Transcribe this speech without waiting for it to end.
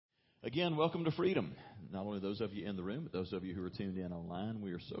Again, welcome to Freedom. Not only those of you in the room, but those of you who are tuned in online.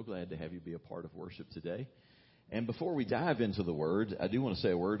 We are so glad to have you be a part of worship today. And before we dive into the Word, I do want to say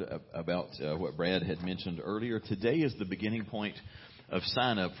a word about what Brad had mentioned earlier. Today is the beginning point of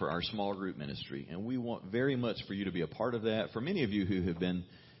sign up for our small group ministry. And we want very much for you to be a part of that. For many of you who have been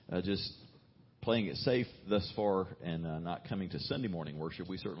just playing it safe thus far and not coming to Sunday morning worship,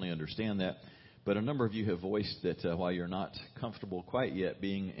 we certainly understand that. But a number of you have voiced that while you're not comfortable quite yet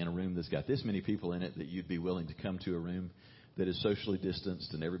being in a room that's got this many people in it, that you'd be willing to come to a room that is socially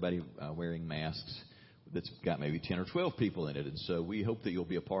distanced and everybody wearing masks, that's got maybe 10 or 12 people in it. And so we hope that you'll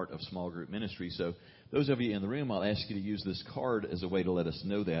be a part of small group ministry. So those of you in the room, I'll ask you to use this card as a way to let us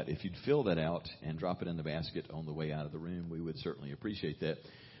know that. If you'd fill that out and drop it in the basket on the way out of the room, we would certainly appreciate that.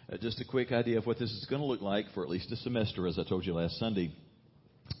 Just a quick idea of what this is going to look like for at least a semester. As I told you last Sunday,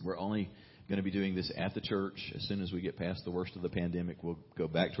 we're only going to be doing this at the church. As soon as we get past the worst of the pandemic, we'll go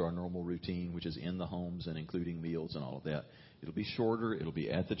back to our normal routine, which is in the homes and including meals and all of that. It'll be shorter. It'll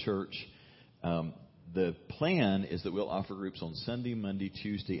be at the church. The plan is that we'll offer groups on Sunday, Monday,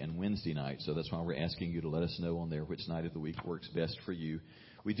 Tuesday, and Wednesday night. So that's why we're asking you to let us know on there which night of the week works best for you.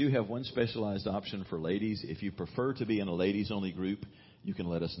 We do have one specialized option for ladies. If you prefer to be in a ladies-only group, you can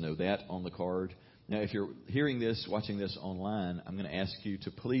let us know that on the card. Now, if you're hearing this, watching this online, I'm going to ask you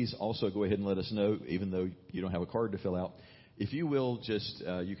to please also go ahead and let us know, even though you don't have a card to fill out. If you will, just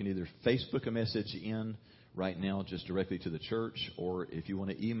you can either Facebook a message in right now just directly to the church, or if you want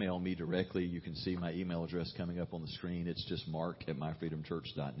to email me directly, you can see my email address coming up on the screen. It's just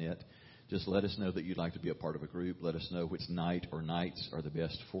mark@myfreedomchurch.net. Just let us know that you'd like to be a part of a group. Let us know which night or nights are the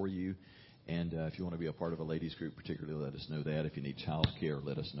best for you. And if you want to be a part of a ladies group, particularly, let us know that. If you need child care,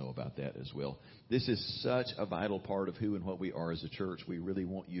 let us know about that as well. This is such a vital part of who and what we are as a church. We really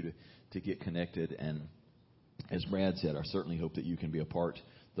want you to get connected. And as Brad said, I certainly hope that you can be a part.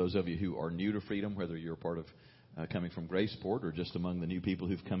 Those of you who are new to Freedom, whether you're a part of coming from Graceport or just among the new people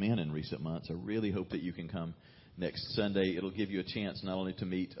who've come in recent months, I really hope that you can come next Sunday. It'll give you a chance not only to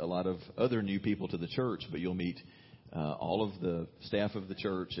meet a lot of other new people to the church, but you'll meet all of the staff of the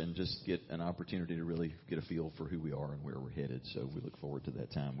church and just get an opportunity to really get a feel for who we are and where we're headed. So we look forward to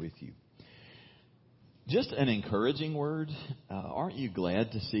that time with you. Just an encouraging word. Aren't you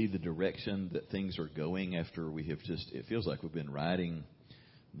glad to see the direction that things are going after we have it feels like we've been riding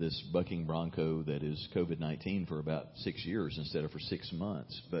this bucking bronco that is COVID-19 for about 6 years instead of for 6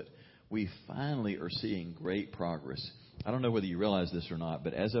 months. But we finally are seeing great progress. I don't know whether you realize this or not,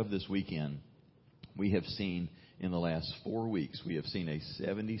 but as of this weekend, we have seen in the last 4 weeks, we have seen a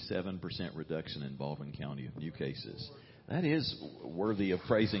 77% reduction in Baldwin County of new cases. That is worthy of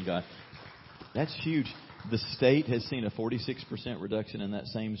praising God. That's huge. The state has seen a 46% reduction in that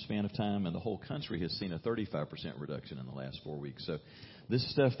same span of time, and the whole country has seen a 35% reduction in the last 4 weeks. So this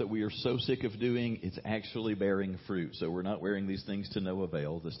stuff that we are so sick of doing, it's actually bearing fruit. So we're not wearing these things to no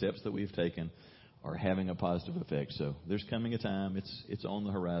avail. The steps that we've taken are having a positive effect. So there's coming a time, it's on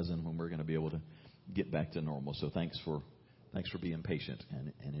the horizon when we're going to be able to get back to normal. So thanks for being patient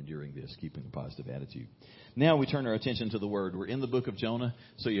and enduring this, keeping a positive attitude. Now we turn our attention to the Word. We're in the book of Jonah,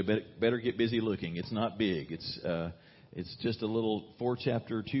 so you better get busy looking. It's not big. It's just a little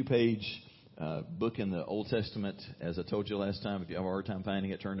 4-chapter, 2-page book in the Old Testament. As I told you last time, if you have a hard time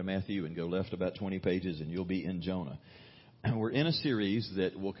finding it, turn to Matthew and go left about 20 pages, and you'll be in Jonah. And we're in a series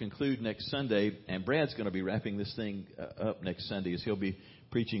that will conclude next Sunday, and Brad's going to be wrapping this thing up next Sunday as he'll be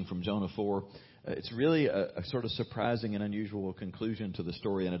preaching from Jonah 4. It's really a sort of surprising and unusual conclusion to the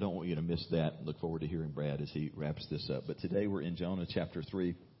story, and I don't want you to miss that. Look forward to hearing Brad as he wraps this up. But today we're in Jonah chapter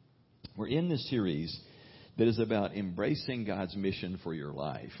 3. We're in this series that is about embracing God's mission for your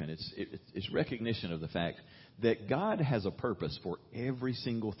life, and it's recognition of the fact that God has a purpose for every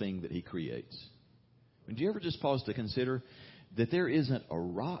single thing that He creates. And do you ever just pause to consider that there isn't a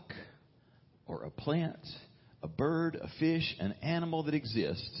rock or a plant, a bird, a fish, an animal that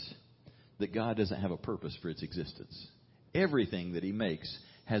exists that God doesn't have a purpose for its existence? Everything that He makes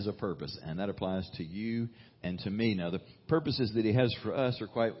has a purpose, and that applies to you and to me. Now, the purposes that He has for us are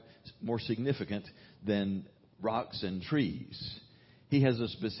quite more significant than rocks and trees. He has a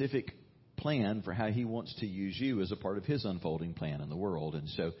specific plan for how He wants to use you as a part of His unfolding plan in the world. And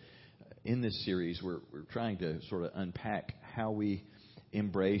so in this series, we're trying to sort of unpack how we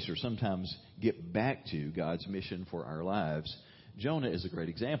embrace or sometimes get back to God's mission for our lives. Jonah is a great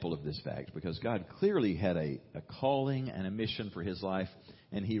example of this fact because God clearly had a calling and a mission for his life,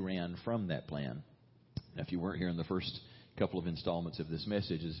 and he ran from that plan. Now, if you weren't here in the first couple of installments of this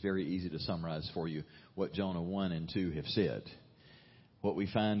message, it's very easy to summarize for you what Jonah 1 and 2 have said. What we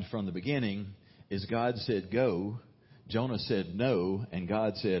find from the beginning is God said, go. Jonah said no, and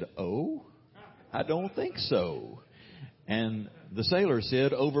God said, "Oh, I don't think so." And the sailor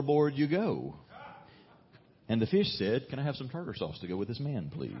said, "Overboard you go." And the fish said, "Can I have some tartar sauce to go with this man,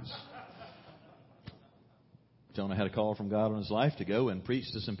 please?" Jonah had a call from God on his life to go and preach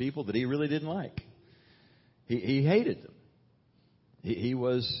to some people that he really didn't like. He hated them. It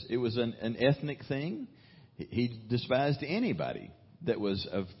was an ethnic thing. He despised anybody that was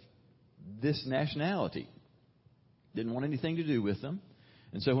of this nationality. Didn't want anything to do with them.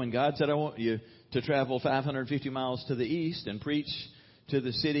 And so when God said, "I want you to travel 550 miles to the east and preach to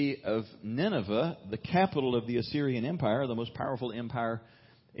the city of Nineveh, the capital of the Assyrian Empire, the most powerful empire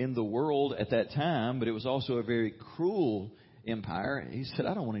in the world at that time, but it was also a very cruel empire," he said,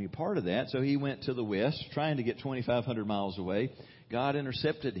 "I don't want any part of that." So he went to the west, trying to get 2,500 miles away. God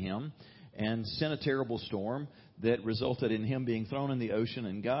intercepted him and sent a terrible storm that resulted in him being thrown in the ocean.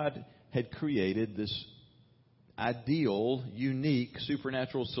 And God had created this ideal, unique,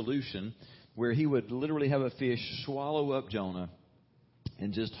 supernatural solution where he would literally have a fish swallow up Jonah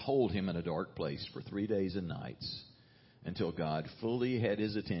and just hold him in a dark place for 3 days and nights until God fully had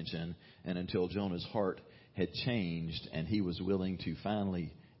his attention and until Jonah's heart had changed and he was willing to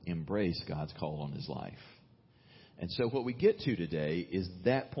finally embrace God's call on his life. And so what we get to today is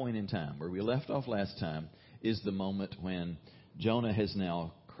that point in time. Where we left off last time is the moment when Jonah has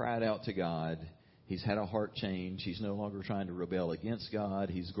now cried out to God. He's had a heart change. He's no longer trying to rebel against God.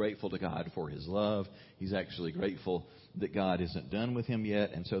 He's grateful to God for his love. He's actually grateful that God isn't done with him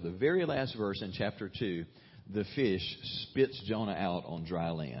yet. And so the very last verse in chapter 2, the fish spits Jonah out on dry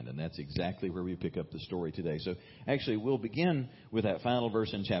land. And that's exactly where we pick up the story today. So actually, we'll begin with that final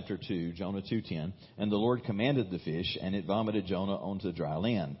verse in chapter 2, Jonah 2:10. "And the Lord commanded the fish, and it vomited Jonah onto dry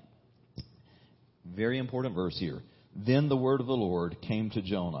land." Very important verse here. "Then the word of the Lord came to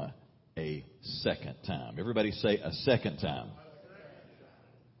Jonah a second time." Everybody say a second time.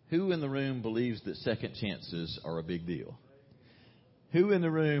 Who in the room believes that second chances are a big deal? Who in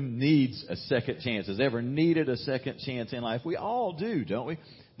the room needs a second chance? Has ever needed a second chance in life? We all do, don't we?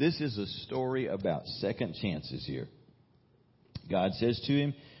 This is a story about second chances here. God says to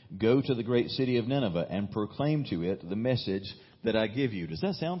him, "Go to the great city of Nineveh and proclaim to it the message that I give you." Does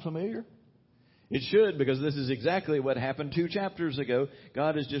that sound familiar? It should, because this is exactly what happened 2 chapters ago.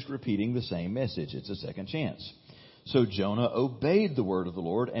 God is just repeating the same message. It's a second chance. So Jonah obeyed the word of the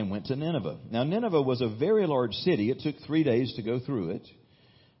Lord and went to Nineveh. Now Nineveh was a very large city. It took 3 days to go through it.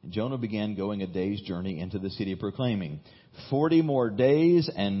 And Jonah began going a day's journey into the city, proclaiming, 40 more days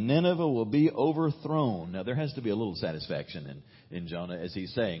and Nineveh will be overthrown. Now there has to be a little satisfaction in Jonah as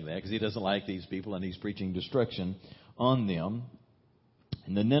he's saying that, because he doesn't like these people and he's preaching destruction on them.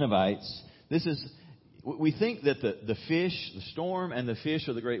 And the Ninevites, we think that the fish, the storm and the fish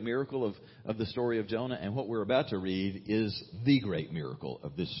are the great miracle of the story of Jonah. And what we're about to read is the great miracle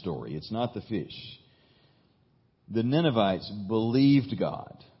of this story. It's not the fish. The Ninevites believed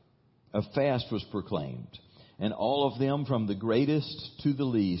God. A fast was proclaimed. And all of them, from the greatest to the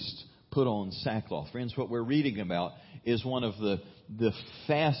least, put on sackcloth. Friends, what we're reading about is one of the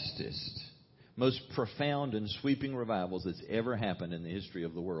fastest, most profound and sweeping revivals that's ever happened in the history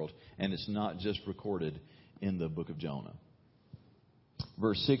of the world. And it's not just recorded in the book of Jonah.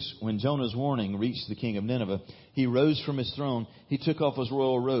 Verse 6, "When Jonah's warning reached the king of Nineveh, he rose from his throne. He took off his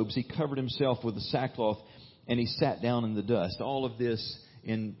royal robes. He covered himself with the sackcloth, and he sat down in the dust." All of this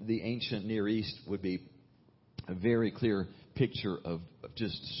in the ancient Near East would be a very clear picture of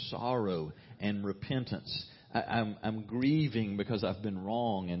just sorrow and repentance. I'm grieving because I've been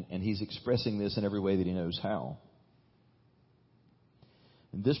wrong, and he's expressing this in every way that he knows how.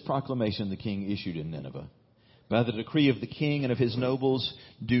 And this proclamation the king issued in Nineveh: "By the decree of the king and of his nobles,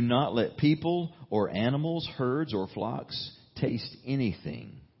 do not let people or animals, herds or flocks taste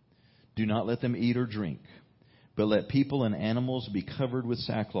anything. Do not let them eat or drink. But let people and animals be covered with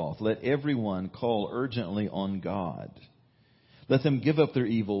sackcloth. Let everyone call urgently on God. Let them give up their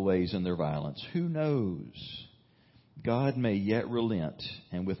evil ways and their violence. Who knows? God may yet relent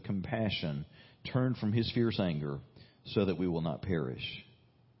and with compassion turn from his fierce anger so that we will not perish."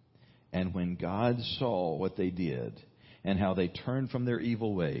 And when God saw what they did and how they turned from their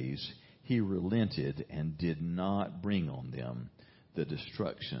evil ways, he relented and did not bring on them the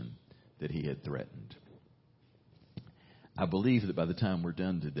destruction that he had threatened. I believe that by the time we're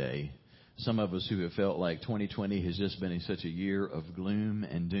done today, some of us who have felt like 2020 has just been such a year of gloom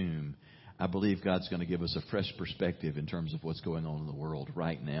and doom, I believe God's going to give us a fresh perspective in terms of what's going on in the world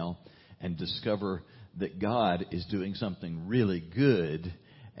right now, and discover that God is doing something really good,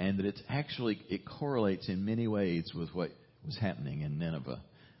 and that it correlates in many ways with what was happening in Nineveh.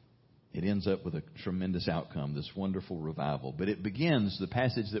 it ends up with a tremendous outcome, this wonderful revival. But it begins, the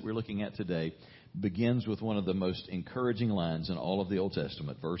passage that we're looking at today, begins with one of the most encouraging lines in all of the Old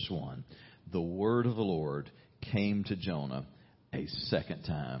Testament, verse 1. The word of the Lord came to Jonah a second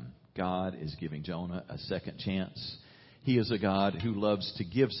time. God is giving Jonah a second chance. He is a God who loves to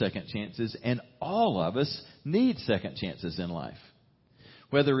give second chances, and all of us need second chances in life.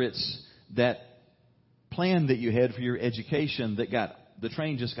 Whether it's that plan that you had for your education that the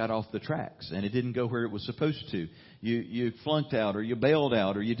train just got off the tracks and it didn't go where it was supposed to. You flunked out, or you bailed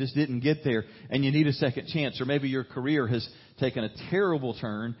out, or you just didn't get there and you need a second chance. Or maybe your career has taken a terrible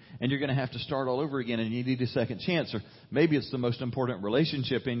turn and you're going to have to start all over again and you need a second chance. Or maybe it's the most important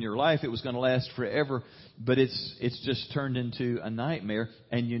relationship in your life. It was going to last forever, but it's just turned into a nightmare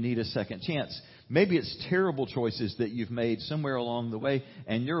and you need a second chance. Maybe it's terrible choices that you've made somewhere along the way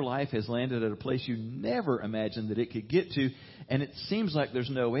and your life has landed at a place you never imagined that it could get to, and it seems like there's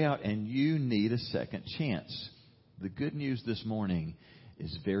no way out and you need a second chance. The good news this morning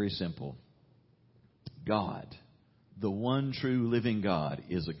is very simple. God, the one true living God,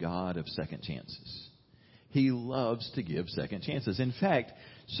 is a God of second chances. He loves to give second chances. In fact,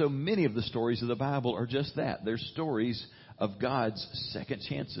 so many of the stories of the Bible are just that. They're stories of God's second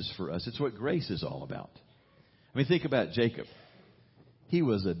chances for us. It's what grace is all about. I mean, think about Jacob. He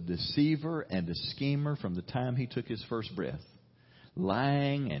was a deceiver and a schemer from the time he took his first breath.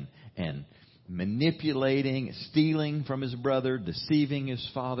 Lying and manipulating, stealing from his brother, deceiving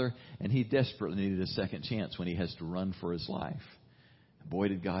his father. And he desperately needed a second chance when he has to run for his life. Boy,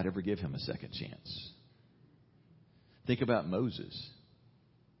 did God ever give him a second chance. Think about Moses.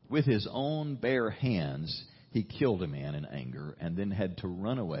 With his own bare hands, he killed a man in anger and then had to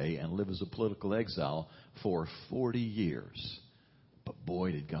run away and live as a political exile for 40 years. But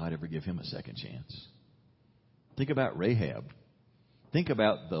boy, did God ever give him a second chance. Think about Rahab. Think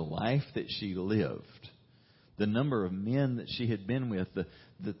about the life that she lived. The number of men that she had been with.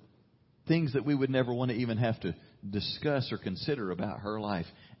 The things that we would never want to even have to discuss or consider about her life.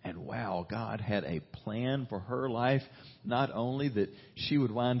 And wow, God had a plan for her life. Not only that she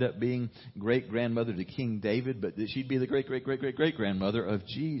would wind up being great-grandmother to King David, but that she'd be the great-great-great-great-great-grandmother of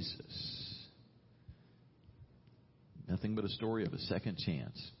Jesus. Nothing but a story of a second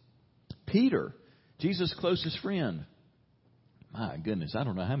chance. Peter, Jesus' closest friend. My goodness, I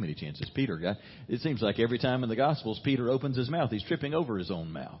don't know how many chances Peter got. It seems like every time in the Gospels Peter opens his mouth, he's tripping over his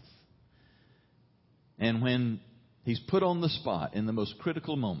own mouth. And when he's put on the spot in the most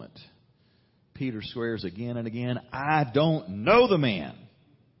critical moment, Peter swears again and again, I don't know the man.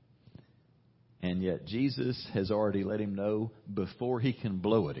 And yet Jesus has already let him know before he can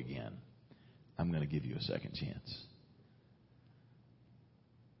blow it again, I'm going to give you a second chance.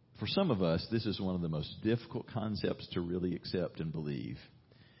 For some of us, this is one of the most difficult concepts to really accept and believe,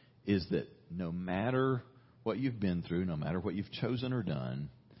 is that no matter what you've been through, no matter what you've chosen or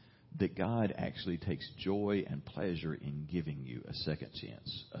done, that God actually takes joy and pleasure in giving you a second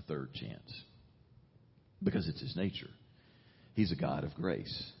chance, a third chance. Because it's His nature. He's a God of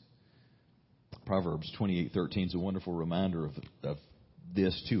grace. Proverbs 28:13 is a wonderful reminder of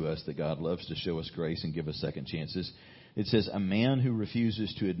this to us, that God loves to show us grace and give us second chances. It says, a man who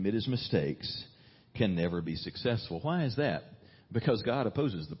refuses to admit his mistakes can never be successful. Why is that? Because God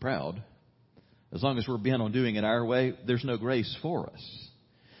opposes the proud. As long as we're bent on doing it our way, there's no grace for us.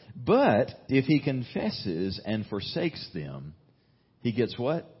 But if he confesses and forsakes them, he gets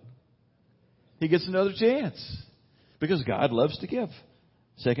what? He gets another chance. Because God loves to give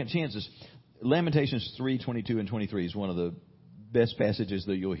second chances. Lamentations 3:22 and 23 is one of the best passages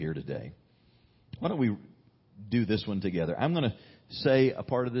that you'll hear today. Why don't we do this one together? I'm going to say a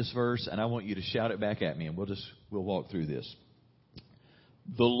part of this verse, and I want you to shout it back at me, and we'll walk through this.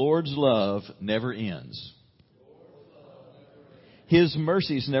 The Lord's love never ends. His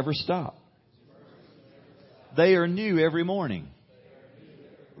mercies never stop. They are new every morning.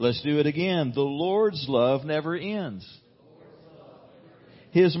 Let's do it again. The Lord's love never ends.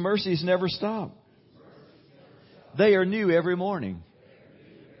 His mercies never stop. They are new every morning.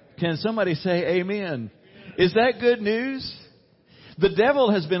 Can somebody say amen? Is that good news? The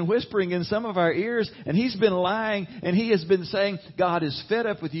devil has been whispering in some of our ears, and he's been lying, and he has been saying, God is fed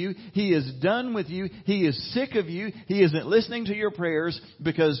up with you. He is done with you. He is sick of you. He isn't listening to your prayers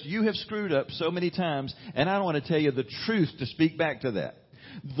because you have screwed up so many times. And I want to tell you the truth to speak back to that.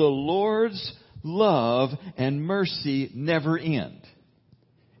 The Lord's love and mercy never end.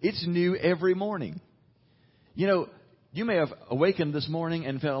 It's new every morning. You know, You may have awakened this morning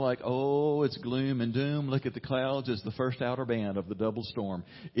and felt like, oh, it's gloom and doom. Look at the clouds. It's the first outer band of the double storm.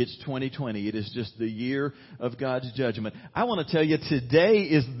 It's 2020. It is just the year of God's judgment. I want to tell you, today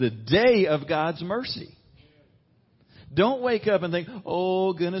is the day of God's mercy. Don't wake up and think,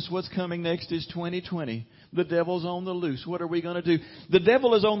 oh, goodness, what's coming next is 2020. The devil's on the loose. What are we going to do? The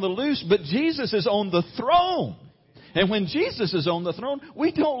devil is on the loose, but Jesus is on the throne. And when Jesus is on the throne,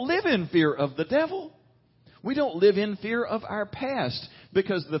 we don't live in fear of the devil. We don't live in fear of our past,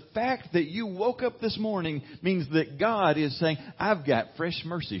 because the fact that you woke up this morning means that God is saying, I've got fresh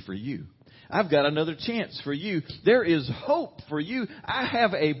mercy for you. I've got another chance for you. There is hope for you. I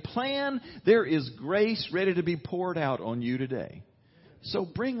have a plan. There is grace ready to be poured out on you today. So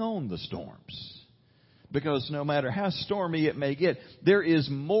bring on the storms, because no matter how stormy it may get, there is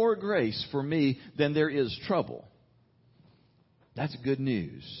more grace for me than there is trouble. That's good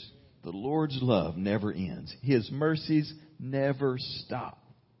news. The Lord's love never ends. His mercies never stop.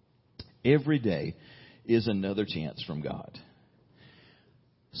 Every day is another chance from God.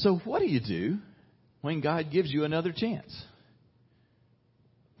 So what do you do when God gives you another chance?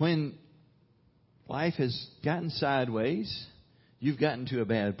 When life has gotten sideways, you've gotten to a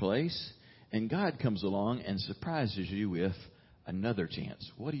bad place, and God comes along and surprises you with another chance.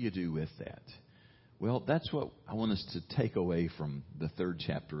 What do you do with that? Well, that's what I want us to take away from the 3rd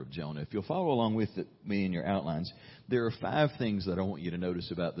chapter of Jonah. If you'll follow along with me in your outlines, there are 5 things that I want you to notice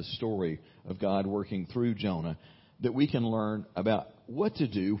about the story of God working through Jonah that we can learn about what to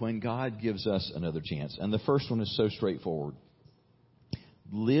do when God gives us another chance. And the first one is so straightforward.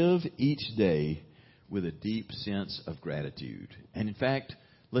 Live each day with a deep sense of gratitude. And in fact,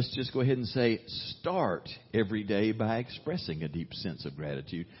 let's just go ahead and say, start every day by expressing a deep sense of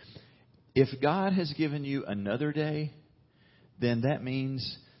gratitude. If God has given you another day, then that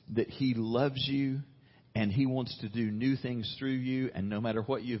means that He loves you and He wants to do new things through you. And no matter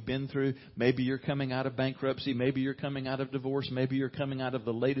what you've been through, maybe you're coming out of bankruptcy, maybe you're coming out of divorce, maybe you're coming out of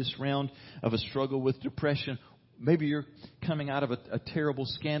the latest round of a struggle with depression, maybe you're coming out of a terrible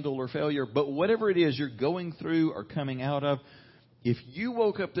scandal or failure. But whatever it is you're going through or coming out of, if you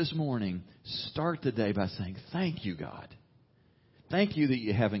woke up this morning, start the day by saying, thank you, God. Thank you that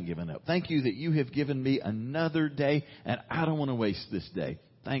you haven't given up. Thank you that you have given me another day, and I don't want to waste this day.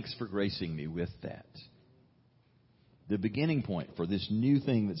 Thanks for gracing me with that. The beginning point for this new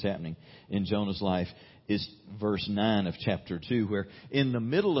thing that's happening in Jonah's life is verse 9 of chapter 2, where in the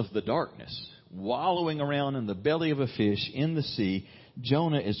middle of the darkness, wallowing around in the belly of a fish in the sea,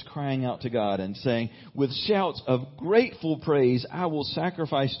 Jonah is crying out to God and saying, with shouts of grateful praise, I will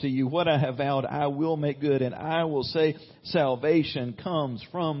sacrifice to you what I have vowed. I will make good, and I will say salvation comes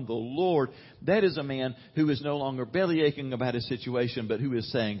from the Lord. That is a man who is no longer belly aching about his situation, but who is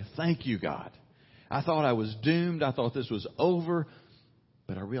saying, thank you, God. I thought I was doomed. I thought this was over,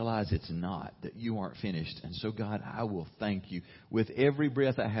 but I realize it's not, that you aren't finished. And so, God, I will thank you. With every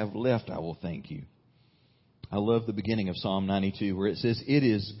breath I have left, I will thank you. I love the beginning of Psalm 92 where it says, it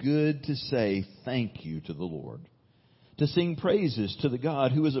is good to say thank you to the Lord, to sing praises to the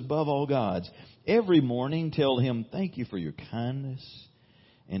God who is above all gods. Every morning tell Him thank you for your kindness,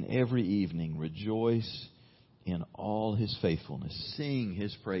 and every evening rejoice in all His faithfulness. Sing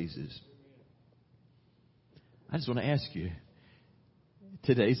His praises. I just want to ask you,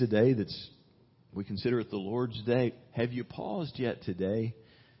 today's a day we consider it the Lord's Day. Have you paused yet today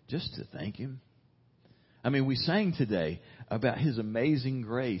just to thank Him? I mean, we sang today about His amazing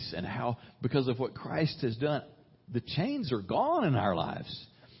grace and how, because of what Christ has done, the chains are gone in our lives.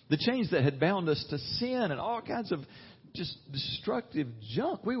 The chains that had bound us to sin and all kinds of just destructive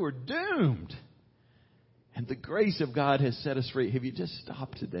junk. We were doomed. And the grace of God has set us free. Have you just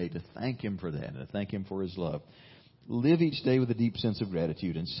stopped today to thank Him for that and to thank Him for His love? Live each day with a deep sense of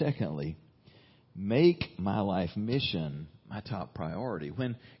gratitude. And secondly, make my life mission my top priority.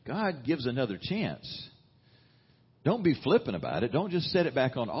 When God gives another chance, don't be flippant about it. Don't just set it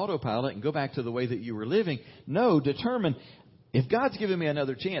back on autopilot and go back to the way that you were living. No, determine, if God's given me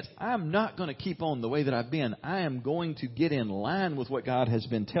another chance, I'm not going to keep on the way that I've been. I am going to get in line with what God has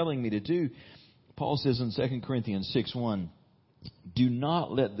been telling me to do. Paul says in 2 Corinthians 6:1, do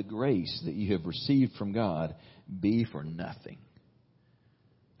not let the grace that you have received from God be for nothing.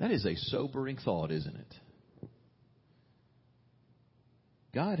 That is a sobering thought, isn't it?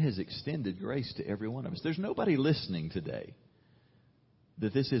 God has extended grace to every one of us. There's nobody listening today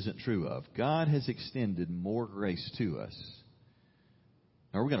that this isn't true of. God has extended more grace to us.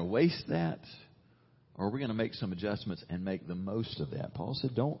 Are we going to waste that? Or are we going to make some adjustments and make the most of that? Paul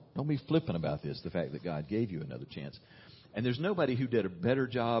said, don't be flippant about this, the fact that God gave you another chance. And there's nobody who did a better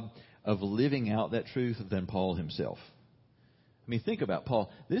job of living out that truth than Paul himself. I mean, think about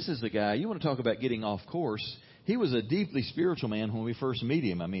Paul. This is the guy, you want to talk about getting off course. He was a deeply spiritual man when we first meet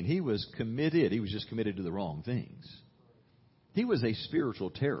him. I mean, he was committed. He was just committed to the wrong things. He was a spiritual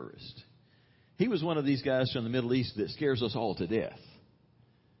terrorist. He was one of these guys from the Middle East that scares us all to death.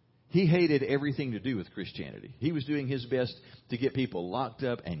 He hated everything to do with Christianity. He was doing his best to get people locked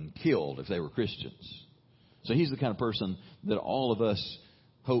up and killed if they were Christians. So he's the kind of person that all of us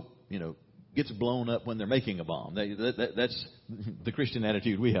hope, gets blown up when they're making a bomb. That's the Christian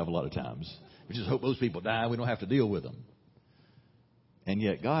attitude we have a lot of times. We just hope those people die. We don't have to deal with them. And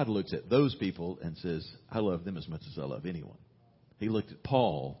yet God looks at those people and says, I love them as much as I love anyone. He looked at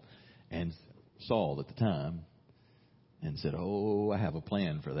Paul and Saul at the time and said, I have a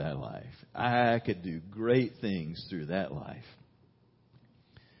plan for that life. I could do great things through that life.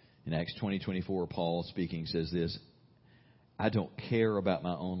 In Acts 20:24, Paul speaking says this, I don't care about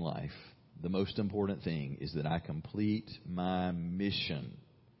my own life. The most important thing is that I complete my mission,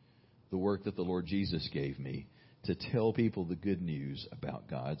 the work that the Lord Jesus gave me, to tell people the good news about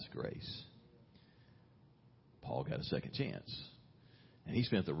God's grace. Paul got a second chance. And he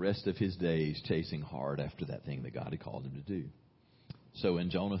spent the rest of his days chasing hard after that thing that God had called him to do. So in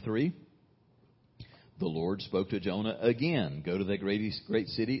Jonah 3, the Lord spoke to Jonah again. Go to that great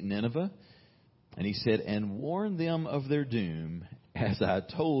city, Nineveh. And he said, and warn them of their doom as I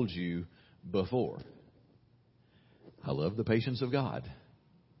told you before. I love the patience of God.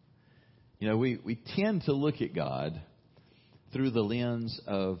 We tend to look at God through the lens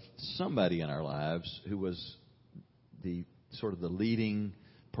of somebody in our lives who was the sort of the leading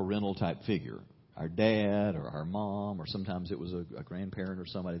parental type figure. Our dad or our mom, or sometimes it was a grandparent or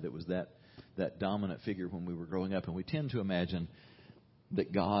somebody that was that dominant figure when we were growing up. And we tend to imagine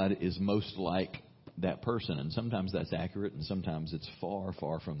that God is most like that person. And sometimes that's accurate and sometimes it's far,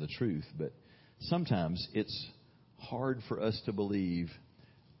 far from the truth. But sometimes it's hard for us to believe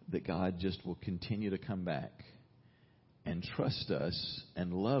that God just will continue to come back and trust us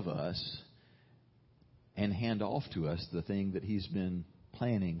and love us and hand off to us the thing that He's been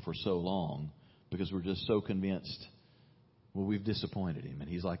planning for so long, because we're just so convinced, we've disappointed Him. And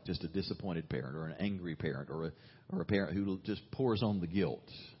He's like just a disappointed parent or an angry parent or a parent who just pours on the guilt.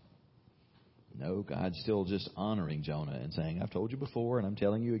 No, God's still just honoring Jonah and saying, I've told you before and I'm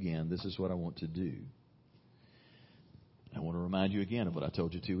telling you again, this is what I want to do. I want to remind you again of what I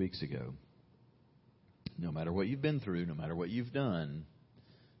told you 2 weeks ago. No matter what you've been through, no matter what you've done,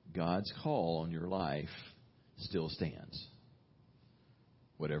 God's call on your life still stands.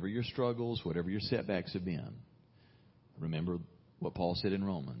 Whatever your struggles, whatever your setbacks have been, remember what Paul said in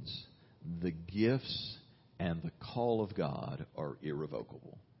Romans. The gifts and the call of God are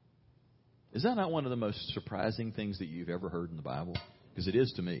irrevocable. Is that not one of the most surprising things that you've ever heard in the Bible? Because it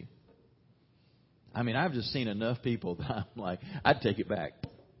is to me. I mean, I've just seen enough people that I'm like, I'd take it back.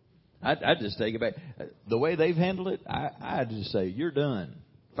 I'd just take it back. The way they've handled it, I'd just say, you're done.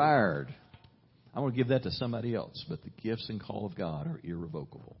 Fired. I want to give that to somebody else. But the gifts and call of God are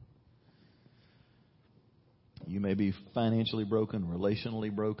irrevocable. You may be financially broken,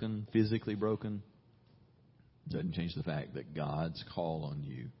 relationally broken, physically broken. It doesn't change the fact that God's call on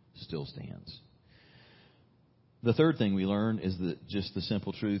you still stands. The third thing we learn is that just the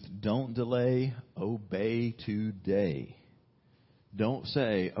simple truth, don't delay, obey today. Don't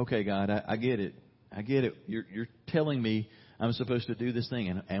say, okay, God, I get it. I get it. You're telling me I'm supposed to do this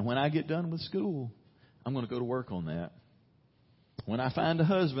thing. And when I get done with school, I'm going to go to work on that. When I find a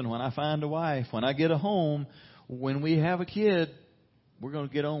husband, when I find a wife, when I get a home, when we have a kid, we're going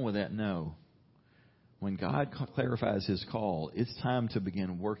to get on with that. No. When God clarifies His call, it's time to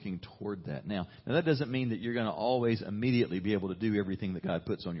begin working toward that. Now that doesn't mean that you're going to always immediately be able to do everything that God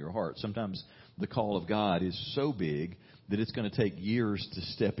puts on your heart. Sometimes the call of God is so big that it's going to take years to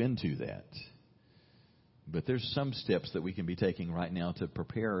step into that. But there's some steps that we can be taking right now to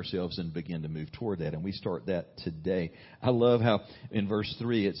prepare ourselves and begin to move toward that. And we start that today. I love how in verse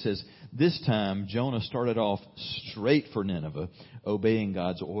 3 it says, this time Jonah started off straight for Nineveh, obeying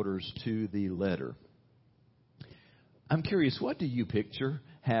God's orders to the letter. I'm curious, what do you picture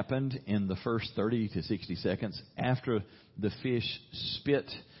happened in the first 30 to 60 seconds after the fish spit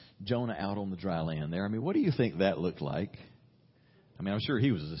Jonah out on the dry land there? I mean, what do you think that looked like? I mean, I'm sure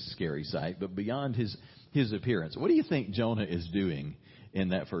he was a scary sight, but beyond his appearance, what do you think Jonah is doing in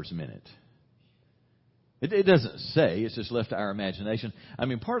that first minute? It doesn't say. It's just left to our imagination. I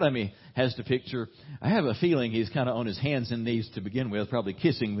mean, part of me has to picture, I have a feeling he's kind of on his hands and knees to begin with, probably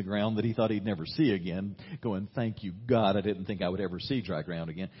kissing the ground that he thought he'd never see again, going, thank you, God, I didn't think I would ever see dry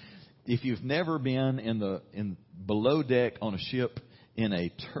ground again. If you've never been in below deck on a ship in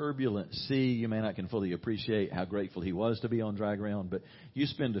a turbulent sea. You may not can fully appreciate how grateful he was to be on dry ground, but you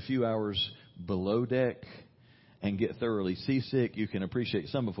spend a few hours below deck and get thoroughly seasick, you can appreciate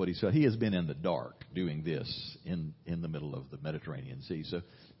some of what he said. He has been in the dark doing this in the middle of the Mediterranean Sea. So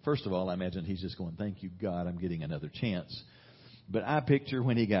first of all, I imagine he's just going, thank you, God, I'm getting another chance. But I picture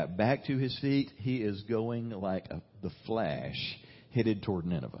when he got back to his feet, he is going like the Flash headed toward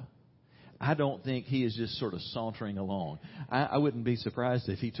Nineveh. I don't think he is just sort of sauntering along. I wouldn't be surprised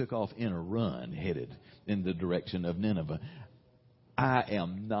if he took off in a run headed in the direction of Nineveh. I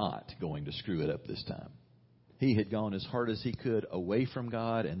am not going to screw it up this time. He had gone as hard as he could away from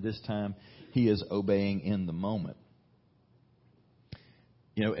God, and this time he is obeying in the moment.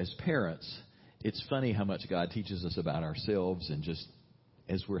 You know, as parents, it's funny how much God teaches us about ourselves, and just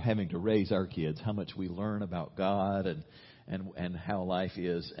as we're having to raise our kids, how much we learn about God and how life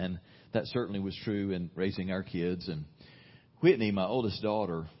is. And that certainly was true in raising our kids. And Whitney, my oldest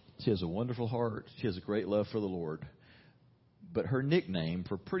daughter, she has a wonderful heart. She has a great love for the Lord. But her nickname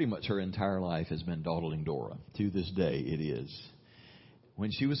for pretty much her entire life has been Dawdling Dora. To this day, it is.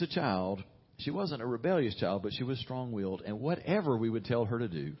 When she was a child, she wasn't a rebellious child, but she was strong-willed. And whatever we would tell her to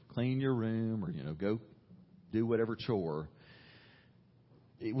do, clean your room or, go do whatever chore,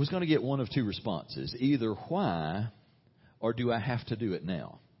 it was going to get one of two responses. Either why or do I have to do it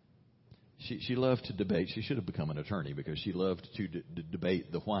now? She loved to debate. She should have become an attorney because she loved to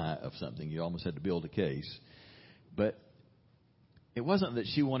debate the why of something. You almost had to build a case. But it wasn't that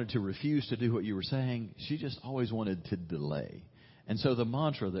she wanted to refuse to do what you were saying. She just always wanted to delay. And so the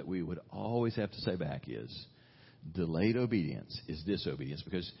mantra that we would always have to say back is, delayed obedience is disobedience,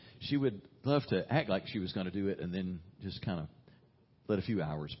 because she would love to act like she was going to do it and then just kind of let a few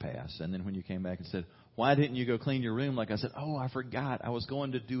hours pass. And then when you came back and said, why didn't you go clean your room? Like I said, I forgot. I was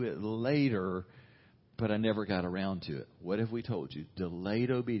going to do it later, but I never got around to it. What have we told you?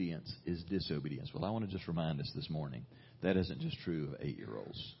 Delayed obedience is disobedience. Well, I want to just remind us this morning, that isn't just true of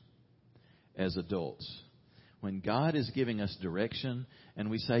 8-year-olds. As adults, when God is giving us direction and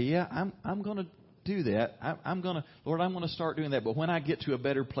we say, yeah, I'm going to do that. Lord, I'm going to start doing that. But when I get to a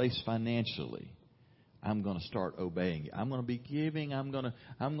better place financially, I'm going to start obeying you. I'm going to be giving. I'm going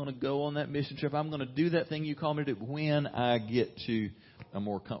to go on that mission trip. I'm going to do that thing you call me to do when I get to a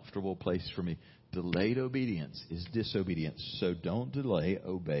more comfortable place for me. Delayed obedience is disobedience. So don't delay,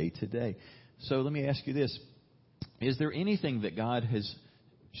 obey today. So let me ask you this. Is there anything that God has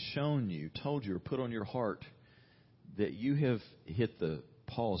shown you, told you, or put on your heart that you have hit the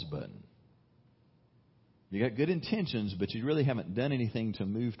pause button? You got good intentions, but you really haven't done anything to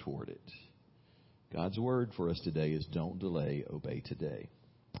move toward it. God's word for us today is don't delay, obey today.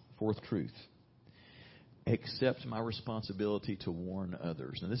 Fourth truth. Accept my responsibility to warn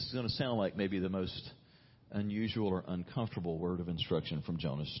others. Now, this is going to sound like maybe the most unusual or uncomfortable word of instruction from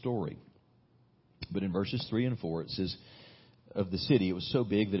Jonah's story. But in verses 3 and 4, it says, of the city, it was so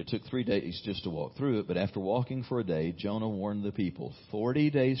big that it took 3 days just to walk through it. But after walking for a day, Jonah warned the people, 40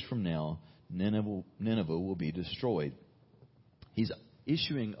 days from now, Nineveh will be destroyed. He's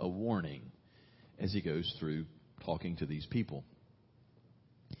issuing a warning as he goes through talking to these people.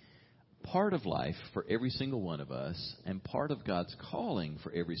 Part of life for every single one of us, and part of God's calling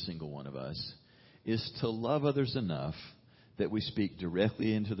for every single one of us, is to love others enough that we speak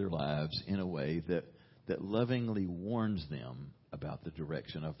directly into their lives in a way that lovingly warns them about the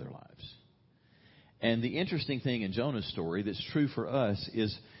direction of their lives. And the interesting thing in Jonah's story that's true for us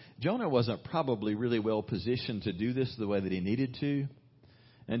is Jonah wasn't probably really well positioned to do this the way that he needed to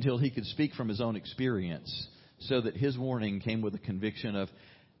until he could speak from his own experience, so that his warning came with a conviction of,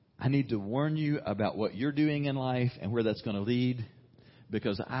 I need to warn you about what you're doing in life and where that's going to lead,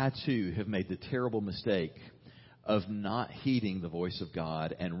 because I too have made the terrible mistake of not heeding the voice of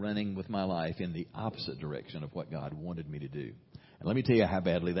God and running with my life in the opposite direction of what God wanted me to do. And let me tell you how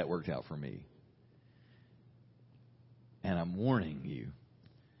badly that worked out for me. And I'm warning you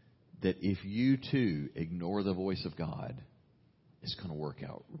that if you too ignore the voice of God, it's going to work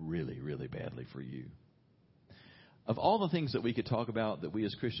out really, really badly for you. Of all the things that we could talk about that we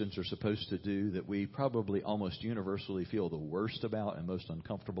as Christians are supposed to do, that we probably almost universally feel the worst about and most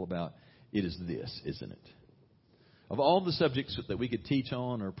uncomfortable about, it is this, isn't it? Of all the subjects that we could teach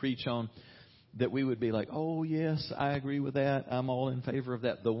on or preach on, that we would be like, oh, yes, I agree with that. I'm all in favor of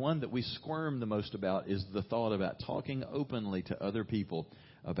that. The one that we squirm the most about is the thought about talking openly to other people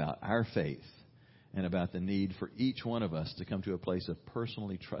about our faith and about the need for each one of us to come to a place of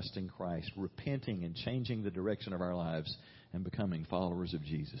personally trusting Christ, repenting and changing the direction of our lives and becoming followers of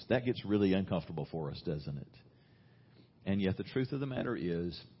Jesus. That gets really uncomfortable for us, doesn't it? And yet the truth of the matter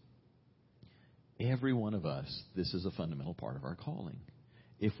is, every one of us, this is a fundamental part of our calling.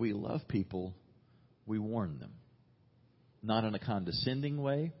 If we love people, we warn them. Not in a condescending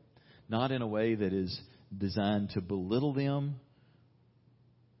way, not in a way that is designed to belittle them,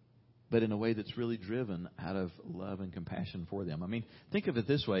 but in a way that's really driven out of love and compassion for them. I mean, think of it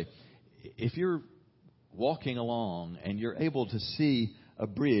this way. If you're walking along and you're able to see a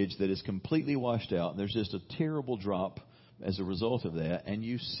bridge that is completely washed out, and there's just a terrible drop as a result of that, and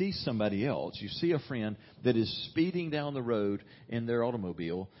you see somebody else, you see a friend that is speeding down the road in their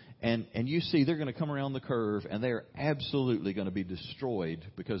automobile, and you see they're going to come around the curve, and they're absolutely going to be destroyed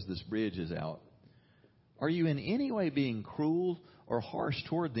because this bridge is out. Are you in any way being cruel or harsh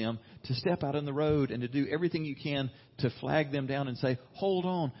toward them to step out on the road and to do everything you can to flag them down and say, hold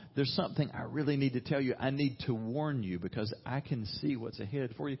on, there's something I really need to tell you. I need to warn you because I can see what's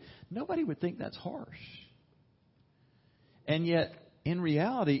ahead for you. Nobody would think that's harsh. And yet, in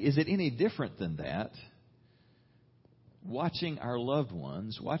reality, is it any different than that? Watching our loved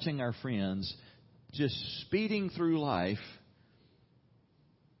ones, watching our friends just speeding through life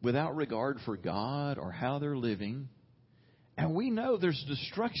without regard for God or how they're living. And we know there's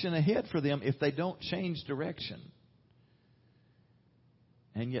destruction ahead for them if they don't change direction.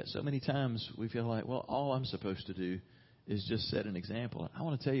 And yet so many times we feel like, well, all I'm supposed to do is just set an example. I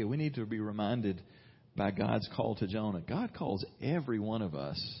want to tell you, we need to be reminded by God's call to Jonah. God calls every one of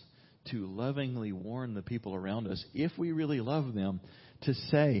us to lovingly warn the people around us, if we really love them, to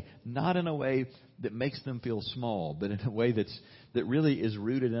say, not in a way that makes them feel small, but in a way that really is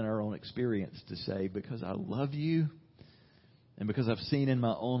rooted in our own experience, to say, because I love you, and because I've seen in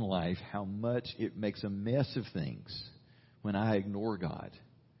my own life how much it makes a mess of things when I ignore God,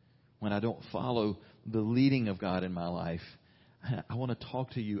 when I don't follow the leading of God in my life. I want to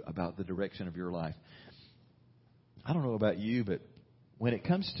talk to you about the direction of your life. I don't know about you, but when it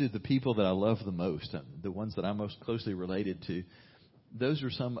comes to the people that I love the most, the ones that I'm most closely related to, those are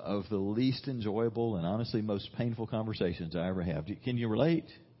some of the least enjoyable and honestly most painful conversations I ever have. Can you relate?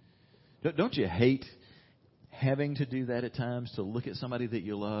 Don't you hate having to do that at times, to look at somebody that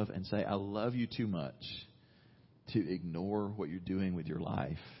you love and say, I love you too much to ignore what you're doing with your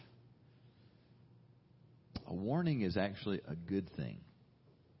life? A warning is actually a good thing.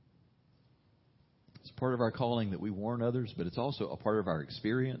 It's part of our calling that we warn others, but it's also a part of our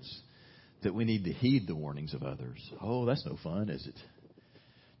experience that we need to heed the warnings of others. Oh, that's no fun, is it?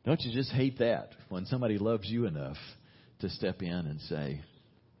 Don't you just hate that when somebody loves you enough to step in and say,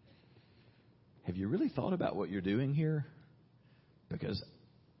 have you really thought about what you're doing here? Because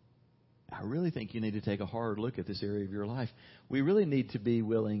I really think you need to take a hard look at this area of your life. We really need to be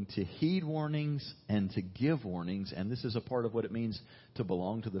willing to heed warnings and to give warnings. And this is a part of what it means to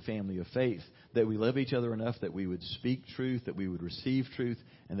belong to the family of faith. That we love each other enough that we would speak truth, that we would receive truth,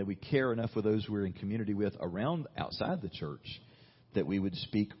 and that we care enough for those we're in community with around outside the church that we would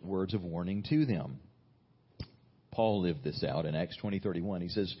speak words of warning to them. Paul lived this out in Acts 20:31. He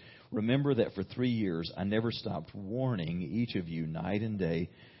says, remember that for 3 years I never stopped warning each of you night and day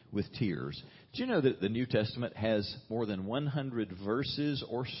with tears. Do you know that the New Testament has more than 100 verses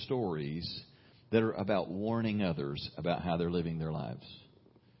or stories that are about warning others about how they're living their lives?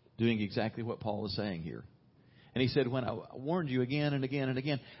 Doing exactly what Paul is saying here. And he said, when I warned you again and again and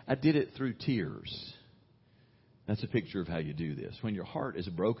again, I did it through tears. That's a picture of how you do this. When your heart is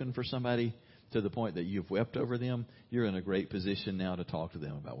broken for somebody to the point that you've wept over them, you're in a great position now to talk to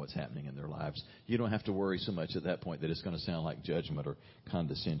them about what's happening in their lives. You don't have to worry so much at that point that it's going to sound like judgment or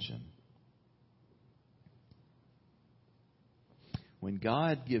condescension. When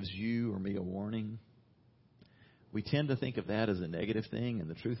God gives you or me a warning, we tend to think of that as a negative thing, and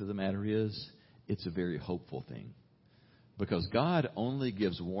the truth of the matter is, it's a very hopeful thing. Because God only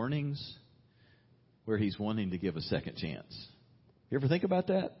gives warnings where He's wanting to give a second chance. You ever think about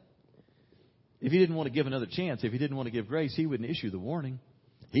that? If He didn't want to give another chance, if He didn't want to give grace, He wouldn't issue the warning.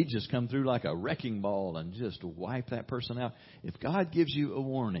 He'd just come through like a wrecking ball and just wipe that person out. If God gives you a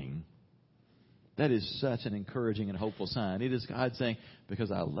warning, that is such an encouraging and hopeful sign. It is God saying,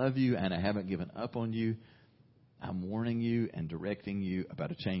 because I love you and I haven't given up on you, I'm warning you and directing you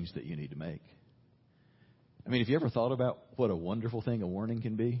about a change that you need to make. I mean, have you ever thought about what a wonderful thing a warning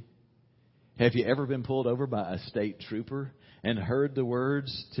can be? Have you ever been pulled over by a state trooper and heard the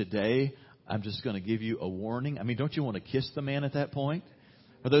words, today I'm just going to give you a warning? I mean, don't you want to kiss the man at that point?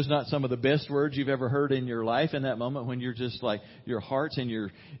 Are those not some of the best words you've ever heard in your life in that moment when you're just like, your heart's in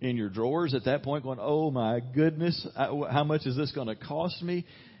your drawers at that point going, oh my goodness, how much is this going to cost me?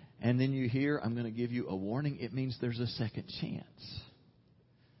 And then you hear, I'm going to give you a warning. It means there's a second chance.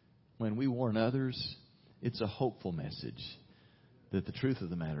 When we warn others, it's a hopeful message that the truth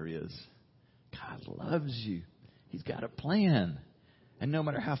of the matter is God loves you. He's got a plan. And no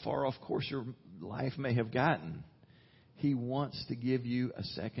matter how far off course your life may have gotten, He wants to give you a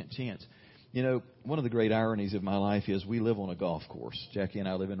second chance. You know, one of the great ironies of my life is we live on a golf course. Jackie and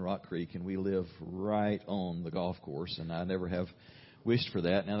I live in Rock Creek, and we live right on the golf course. And I never have wished for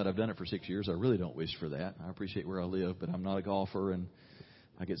that. Now that I've done it for 6 years, I really don't wish for that. I appreciate where I live, but I'm not a golfer, and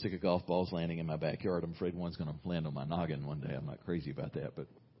I get sick of golf balls landing in my backyard. I'm afraid one's going to land on my noggin one day. I'm not crazy about that, but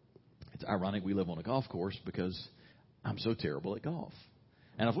it's ironic we live on a golf course because I'm so terrible at golf.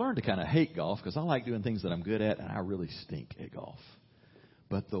 And I've learned to kind of hate golf because I like doing things that I'm good at, and I really stink at golf.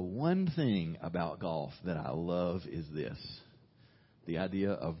 But the one thing about golf that I love is this, the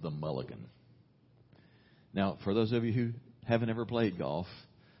idea of the mulligan. Now, for those of you who haven't ever played golf,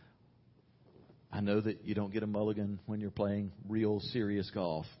 I know that you don't get a mulligan when you're playing real serious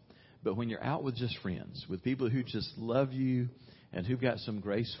golf. But when you're out with just friends, with people who just love you and who've got some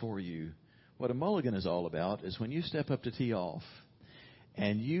grace for you, what a mulligan is all about is when you step up to tee off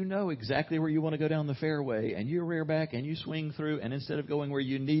and you know exactly where you want to go down the fairway, and you rear back and you swing through, and instead of going where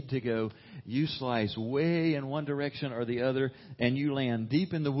you need to go, you slice way in one direction or the other, and you land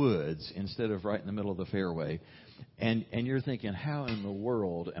deep in the woods instead of right in the middle of the fairway. And you're thinking, how in the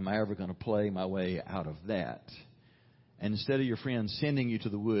world am I ever going to play my way out of that? And instead of your friends sending you to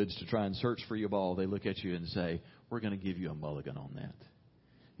the woods to try and search for your ball, they look at you and say, we're going to give you a mulligan on that.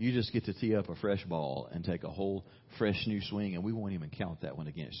 You just get to tee up a fresh ball and take a whole fresh new swing, and we won't even count that one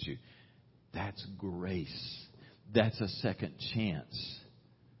against you. That's grace. That's a second chance.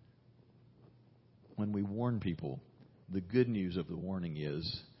 When we warn people, the good news of the warning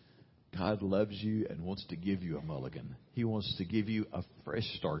is God loves you and wants to give you a mulligan. He wants to give you a fresh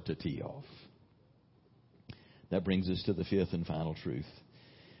start to tee off. That brings us to the fifth and final truth,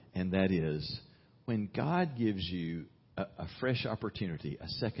 and that is when God gives you a fresh opportunity, a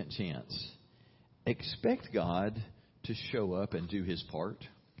second chance, expect God to show up and do His part.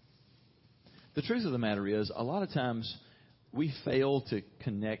 The truth of the matter is, a lot of times we fail to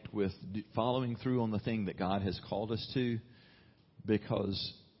connect with following through on the thing that God has called us to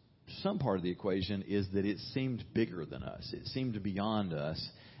because some part of the equation is that it seemed bigger than us. It seemed beyond us.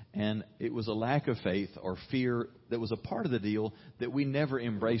 And it was a lack of faith or fear that was a part of the deal that we never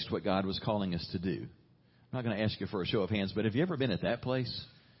embraced what God was calling us to do. I'm not going to ask you for a show of hands, but have you ever been at that place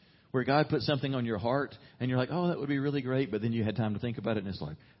where God put something on your heart and you're like, oh, that would be really great, but then you had time to think about it and it's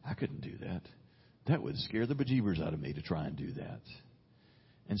like, I couldn't do that. That would scare the bejeebers out of me to try and do that.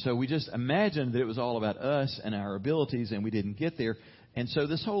 And so we just imagined that it was all about us and our abilities, and we didn't get there. And so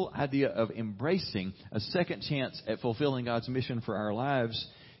this whole idea of embracing a second chance at fulfilling God's mission for our lives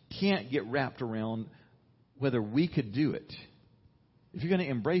can't get wrapped around whether we could do it. If you're going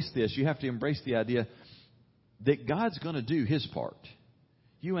to embrace this, you have to embrace the idea that God's going to do His part.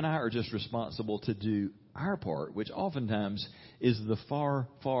 You and I are just responsible to do our part, which oftentimes is the far,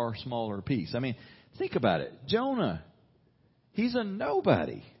 far smaller piece. I mean, think about it. Jonah, he's a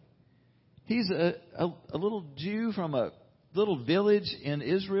nobody. He's a little Jew from a little village in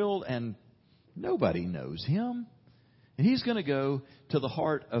Israel, and nobody knows him. And he's going to go to the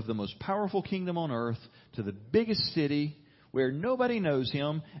heart of the most powerful kingdom on earth, to the biggest city where nobody knows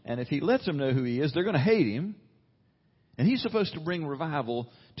him. And if he lets them know who he is, they're going to hate him. And he's supposed to bring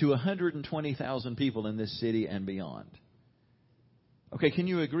revival to 120,000 people in this city and beyond. Okay, can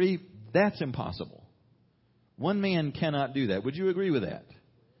you agree? That's impossible. One man cannot do that. Would you agree with that?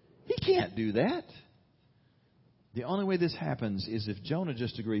 He can't do that. The only way this happens is if Jonah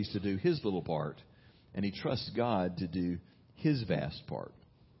just agrees to do his little part and he trusts God to do His vast part.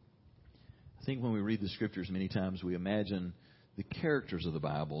 I think when we read the Scriptures, many times we imagine the characters of the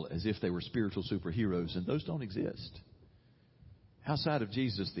Bible as if they were spiritual superheroes, and those don't exist. Outside of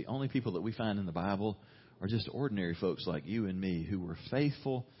Jesus, the only people that we find in the Bible are just ordinary folks like you and me who were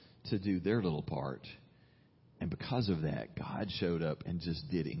faithful to do their little part. And because of that, God showed up and just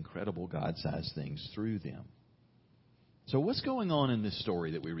did incredible God-sized things through them. So what's going on in this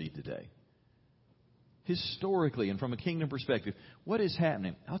story that we read today? Historically and from a kingdom perspective, what is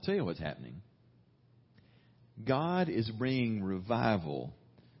happening? I'll tell you what's happening. God is bringing revival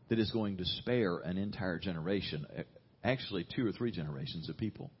that is going to spare an entire generation, actually 2 or 3 generations of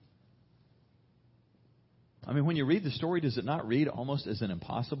people. I mean, when you read the story, does it not read almost as an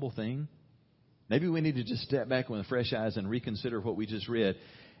impossible thing? Maybe we need to just step back with fresh eyes and reconsider what we just read.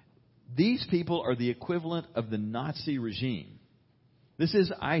 These people are the equivalent of the Nazi regime. This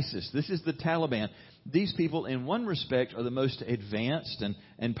is ISIS. This is the Taliban. These people, in one respect, are the most advanced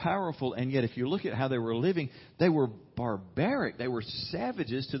and powerful. And yet, if you look at how they were living, they were barbaric. They were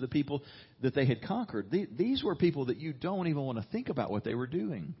savages to the people that they had conquered. These were people that you don't even want to think about what they were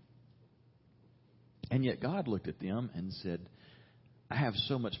doing. And yet God looked at them and said, I have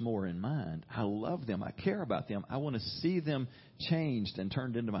so much more in mind. I love them. I care about them. I want to see them changed and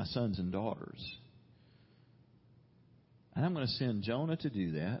turned into my sons and daughters. And I'm going to send Jonah to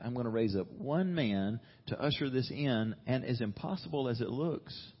do that. I'm going to raise up one man to usher this in. And as impossible as it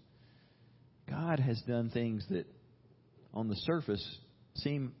looks, God has done things that on the surface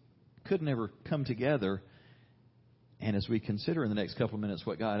could never come together. And as we consider in the next couple of minutes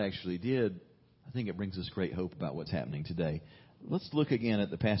what God actually did, I think it brings us great hope about what's happening today. Let's look again at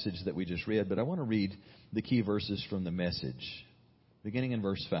the passage that we just read, but I want to read the key verses from the Message. Beginning in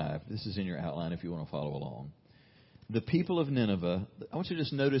verse 5. This is in your outline if you want to follow along. The people of Nineveh, I want you to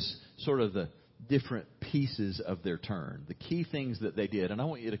just notice sort of the different pieces of their turn, the key things that they did. And I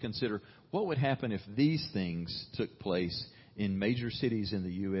want you to consider what would happen if these things took place in major cities in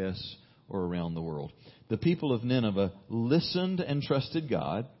the U.S. or around the world. The people of Nineveh listened and trusted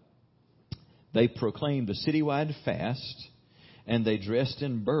God. They proclaimed a citywide fast, and they dressed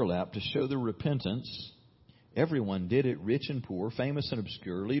in burlap to show their repentance. Everyone did it, rich and poor, famous and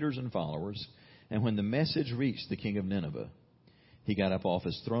obscure, leaders and followers. And when the message reached the king of Nineveh, he got up off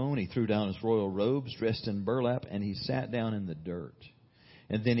his throne, he threw down his royal robes, dressed in burlap, and he sat down in the dirt.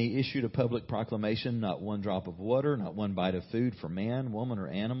 And then he issued a public proclamation, not one drop of water, not one bite of food for man, woman, or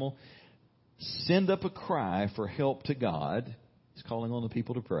animal. Send up a cry for help to God. He's calling on the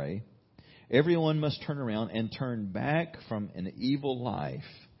people to pray. Everyone must turn around and turn back from an evil life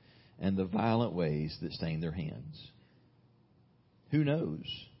and the violent ways that stain their hands. Who knows?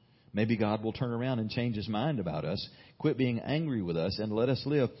 Maybe God will turn around and change His mind about us, quit being angry with us, and let us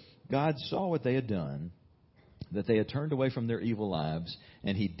live. God saw what they had done, that they had turned away from their evil lives,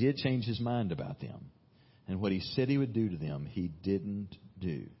 and He did change His mind about them. And what He said He would do to them, He didn't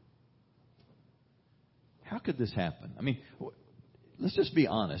do. How could this happen? I mean, let's just be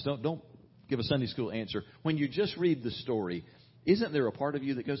honest. Don't give a Sunday school answer. When you just read the story, isn't there a part of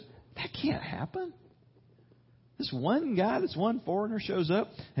you that goes, that can't happen? This one guy, this one foreigner shows up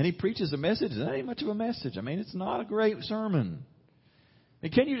and he preaches a message. That ain't much of a message. I mean, it's not a great sermon.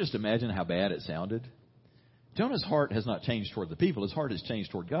 And can you just imagine how bad it sounded? Jonah's heart has not changed toward the people. His heart has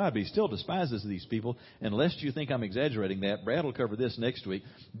changed toward God, but he still despises these people. And lest you think I'm exaggerating that, Brad will cover this next week.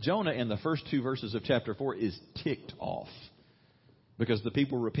 Jonah in the first 2 verses of chapter 4 is ticked off because the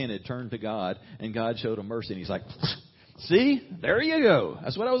people repented, turned to God, and God showed them mercy. And he's like, see, there you go.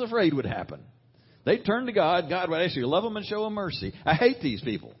 That's what I was afraid would happen. They'd turn to God. God would actually love them and show them mercy. I hate these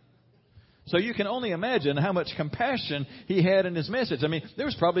people. So you can only imagine how much compassion he had in his message. I mean, there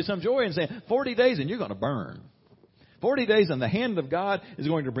was probably some joy in saying, 40 days and you're going to burn. 40 days and the hand of God is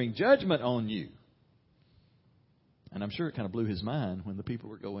going to bring judgment on you. And I'm sure it kind of blew his mind when the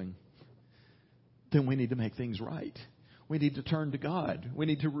people were going, then we need to make things right. We need to turn to God. We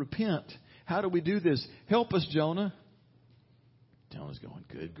need to repent. How do we do this? Help us, Jonah. Jonah's going,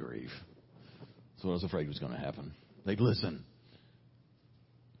 good grief. That's what I was afraid was going to happen. They'd listen.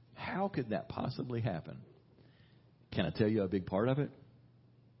 How could that possibly happen? Can I tell you a big part of it?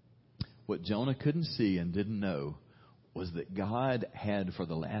 What Jonah couldn't see and didn't know was that God had for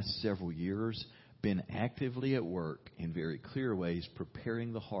the last several years been actively at work in very clear ways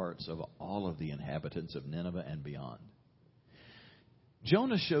preparing the hearts of all of the inhabitants of Nineveh and beyond.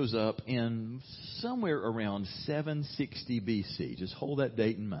 Jonah shows up in somewhere around 760 BC. Just hold that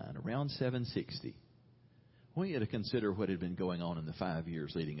date in mind, around 760. I want you to consider what had been going on in the 5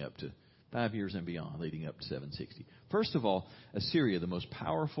 years leading up to 5 years and beyond, leading up to 760. First of all, Assyria, the most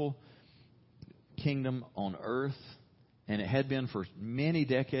powerful kingdom on earth, and it had been for many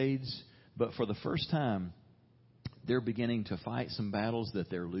decades, but for the first time, they're beginning to fight some battles that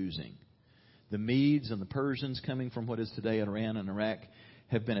they're losing. The Medes and the Persians coming from what is today Iran and Iraq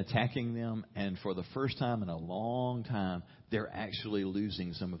have been attacking them, and for the first time in a long time, they're actually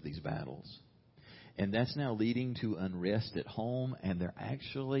losing some of these battles. And that's now leading to unrest at home, and they're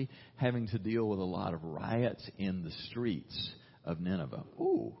actually having to deal with a lot of riots in the streets of Nineveh.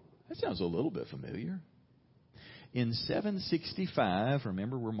 Ooh, that sounds a little bit familiar. In 765,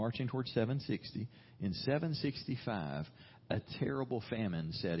 remember we're marching towards 760, in 765, a terrible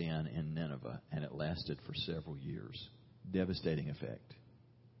famine set in Nineveh, and it lasted for several years. Devastating effect.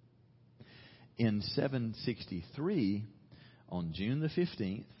 In 763, on June the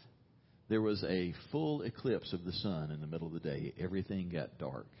 15th, there was a full eclipse of the sun in the middle of the day. Everything got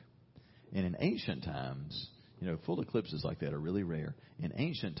dark. And in ancient times, full eclipses like that are really rare. In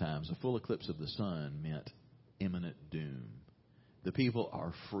ancient times, a full eclipse of the sun meant imminent doom. The people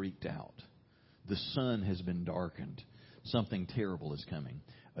are freaked out. The sun has been darkened. Something terrible is coming.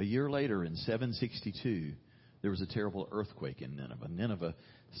 A year later, in 762, there was a terrible earthquake in Nineveh. Nineveh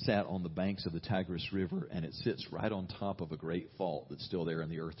sat on the banks of the Tigris River, and it sits right on top of a great fault that's still there in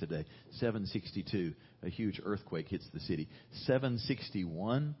the earth today. 762, a huge earthquake hits the city.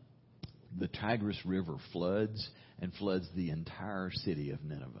 761, the Tigris River floods and floods the entire city of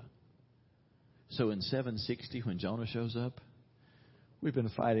Nineveh. So in 760, when Jonah shows up, we've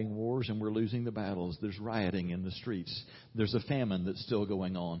been fighting wars and we're losing the battles. There's rioting in the streets. There's a famine that's still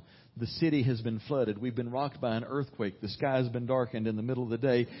going on. The city has been flooded. We've been rocked by an earthquake. The sky has been darkened in the middle of the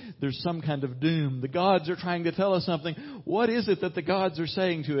day. There's some kind of doom. The gods are trying to tell us something. What is it that the gods are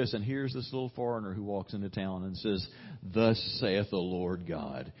saying to us? And here's this little foreigner who walks into town and says, "Thus saith the Lord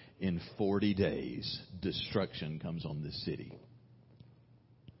God, in 40 days destruction comes on this city."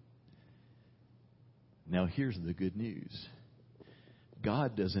 Now here's the good news.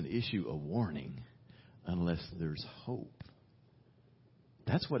 God doesn't issue a warning unless there's hope.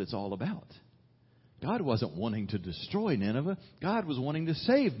 That's what it's all about. God wasn't wanting to destroy Nineveh. God was wanting to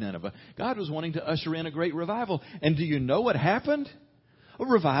save Nineveh. God was wanting to usher in a great revival. And do you know what happened? A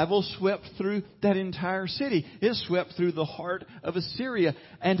revival swept through that entire city. It swept through the heart of Assyria,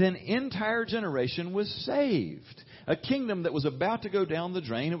 and an entire generation was saved. A kingdom that was about to go down the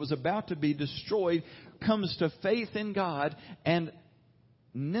drain, it was about to be destroyed, comes to faith in God, and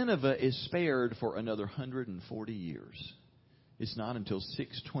Nineveh is spared for another 140 years. It's not until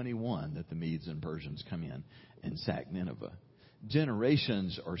 621 that the Medes and Persians come in and sack Nineveh.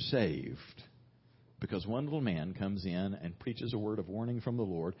 Generations are saved because one little man comes in and preaches a word of warning from the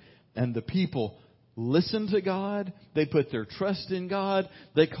Lord, and the people listen to God. They put their trust in God.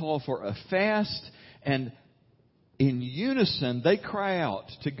 They call for a fast, and in unison they cry out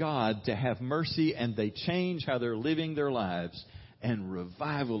to God to have mercy, and they change how they're living their lives, and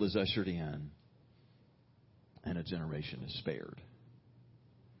revival is ushered in. And a generation is spared.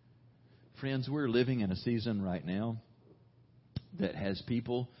 Friends, we're living in a season right now that has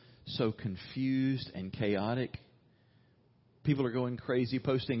people so confused and chaotic. People are going crazy,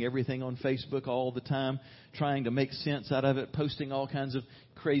 posting everything on Facebook all the time, trying to make sense out of it, posting all kinds of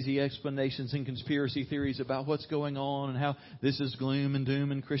crazy explanations and conspiracy theories about what's going on and how this is gloom and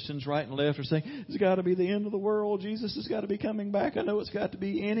doom, and Christians right and left are saying, it's got to be the end of the world. Jesus has got to be coming back. I know it's got to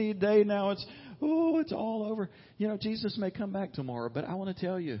be any day now. It's all over. You know, Jesus may come back tomorrow, but I want to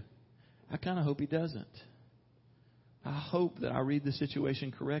tell you, I kind of hope He doesn't. I hope that I read the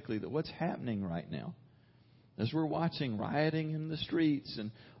situation correctly, that what's happening right now, as we're watching rioting in the streets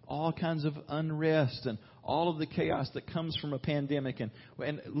and all kinds of unrest and all of the chaos that comes from a pandemic. And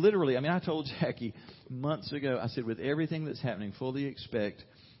literally, I told Jackie months ago, I said, with everything that's happening, fully expect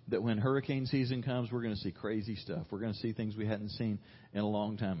that when hurricane season comes, we're going to see crazy stuff. We're going to see things we hadn't seen in a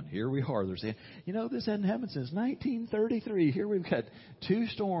long time. And here we are. They're saying, this hadn't happened since 1933. Here we've got 2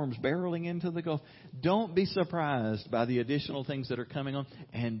 storms barreling into the Gulf. Don't be surprised by the additional things that are coming on,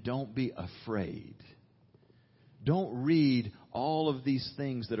 and don't be afraid. Don't read all of these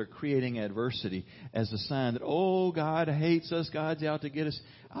things that are creating adversity as a sign that, God hates us, God's out to get us.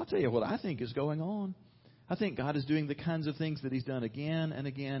 I'll tell you what I think is going on. I think God is doing the kinds of things that He's done again and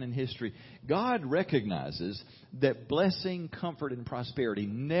again in history. God recognizes that blessing, comfort, and prosperity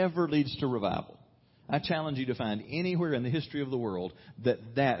never leads to revival. I challenge you to find anywhere in the history of the world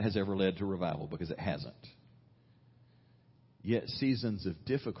that has ever led to revival, because it hasn't. Yet seasons of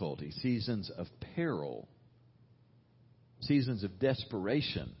difficulty, seasons of peril, seasons of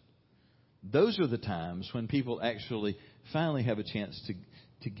desperation, those are the times when people actually finally have a chance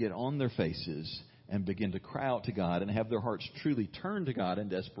to get on their faces and begin to cry out to God and have their hearts truly turn to God in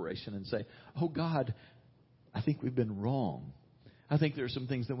desperation and say, God, I think we've been wrong. I think there are some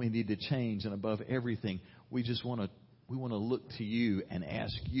things that we need to change, and above everything, we want to look to You and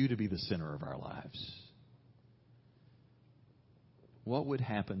ask You to be the center of our lives. What would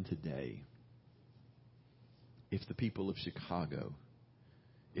happen today if the people of Chicago,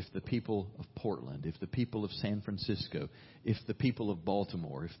 if the people of Portland, if the people of San Francisco, if the people of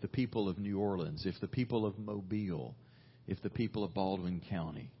Baltimore, if the people of New Orleans, if the people of Mobile, if the people of Baldwin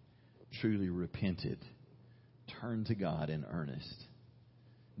County truly repented, turned to God in earnest,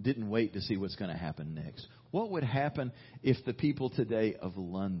 didn't wait to see what's going to happen next? What would happen if the people today of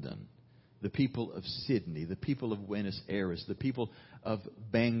London, the people of Sydney, the people of Buenos Aires, the people of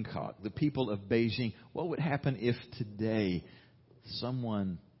Bangkok, the people of Beijing, what would happen if today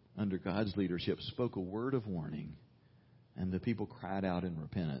someone under God's leadership spoke a word of warning and the people cried out in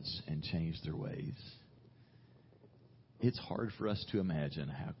repentance and changed their ways? It's hard for us to imagine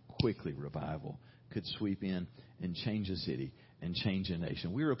how quickly revival could sweep in and change a city and change a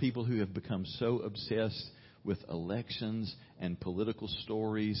nation. We're a people who have become so obsessed with elections and political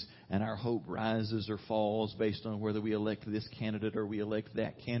stories, and our hope rises or falls based on whether we elect this candidate or we elect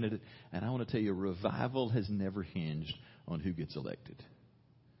that candidate. And I want to tell you, revival has never hinged on who gets elected.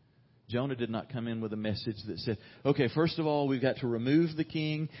 Jonah did not come in with a message that said, okay, first of all, we've got to remove the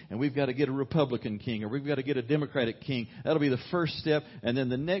king, and we've got to get a Republican king, or we've got to get a Democratic king. That'll be the first step. And then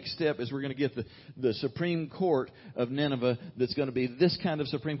the next step is we're going to get the Supreme Court of Nineveh that's going to be this kind of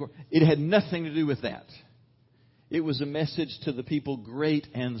Supreme Court. It had nothing to do with that. It was a message to the people, great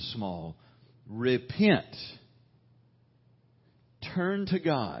and small. Repent. Turn to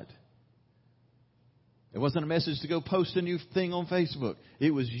God. It wasn't a message to go post a new thing on Facebook.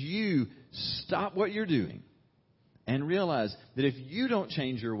 It was you stop what you're doing and realize that if you don't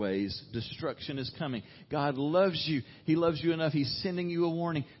change your ways, destruction is coming. God loves you. He loves you enough. He's sending you a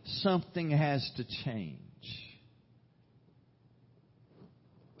warning. Something has to change.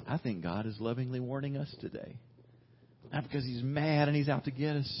 I think God is lovingly warning us today. Not because He's mad and He's out to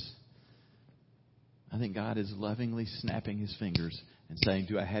get us. I think God is lovingly snapping His fingers and saying,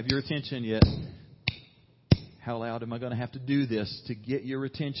 do I have your attention yet? How loud am I going to have to do this to get your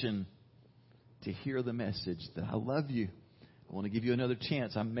attention to hear the message that I love you? I want to give you another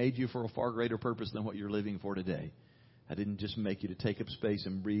chance. I made you for a far greater purpose than what you're living for today. I didn't just make you to take up space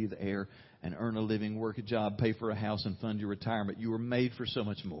and breathe air and earn a living, work a job, pay for a house, and fund your retirement. You were made for so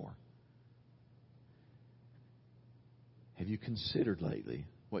much more. Have you considered lately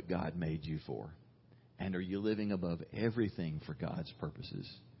what God made you for? And are you living above everything for God's purposes?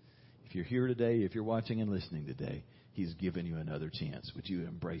 If you're here today, if you're watching and listening today, He's given you another chance. Would you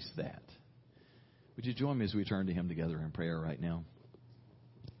embrace that? Would you join me as we turn to Him together in prayer right now?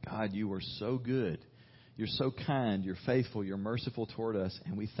 God, you are so good. You're so kind. You're faithful. You're merciful toward us.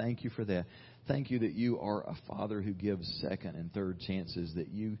 And we thank you for that. Thank you that you are a Father who gives second and third chances, that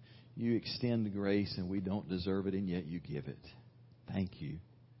you extend grace and we don't deserve it, and yet you give it. Thank you.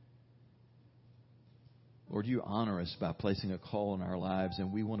 Lord, you honor us by placing a call in our lives,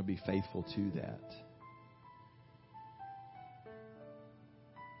 and we want to be faithful to that.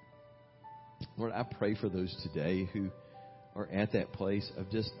 Lord, I pray for those today who are at that place of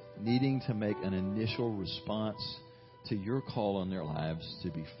just needing to make an initial response to your call on their lives to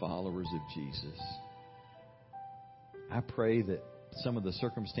be followers of Jesus. I pray that some of the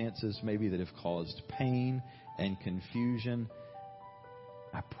circumstances maybe that have caused pain and confusion,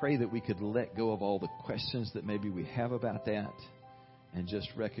 I pray that we could let go of all the questions that maybe we have about that and just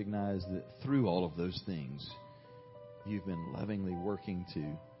recognize that through all of those things, you've been lovingly working to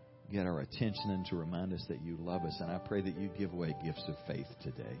get our attention and to remind us that you love us. And I pray that you give away gifts of faith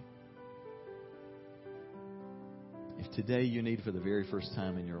today. If today you need for the very first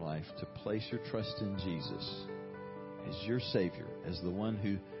time in your life to place your trust in Jesus as your Savior, as the one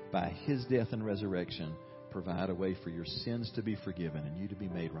who by His death and resurrection provide a way for your sins to be forgiven and you to be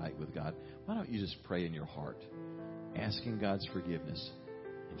made right with God, why don't you just pray in your heart, asking God's forgiveness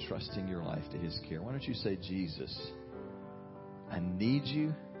and trusting your life to His care? Why don't you say, Jesus, I need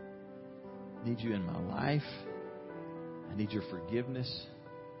you. I need you in my life. I need your forgiveness.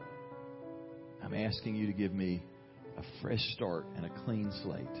 I'm asking you to give me a fresh start and a clean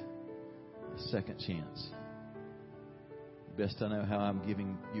slate, a second chance. Best I know how, I'm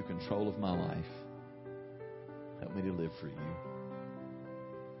giving you control of my life. Help me to live for you.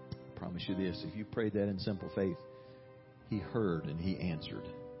 I promise you this, if you prayed that in simple faith, He heard and He answered.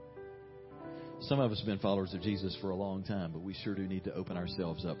 Some of us have been followers of Jesus for a long time, but we sure do need to open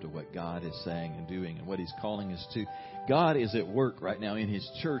ourselves up to what God is saying and doing and what He's calling us to. God is at work right now in His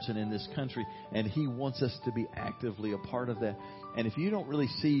church and in this country, and He wants us to be actively a part of that. And if you don't really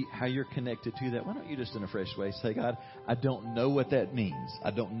see how you're connected to that, why don't you just in a fresh way say, God, I don't know what that means. I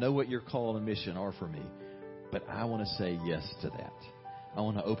don't know what your call and mission are for me, but I want to say yes to that. I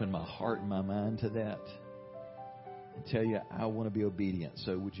want to open my heart and my mind to that and tell you I want to be obedient.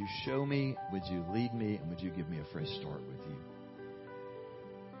 So would you show me, would you lead me, and would you give me a fresh start with you?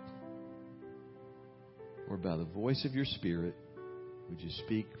 Or by the voice of your Spirit, would you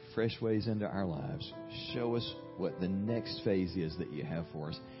speak fresh ways into our lives? Show us what the next phase is that you have for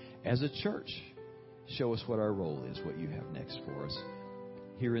us. As a church, show us what our role is, what you have next for us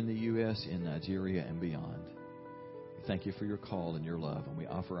here in the U.S., in Nigeria, and beyond. We thank you for your call and your love, and we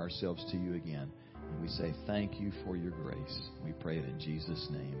offer ourselves to you again. And we say thank you for your grace. We pray it in Jesus'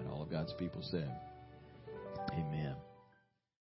 name. And all of God's people said, amen.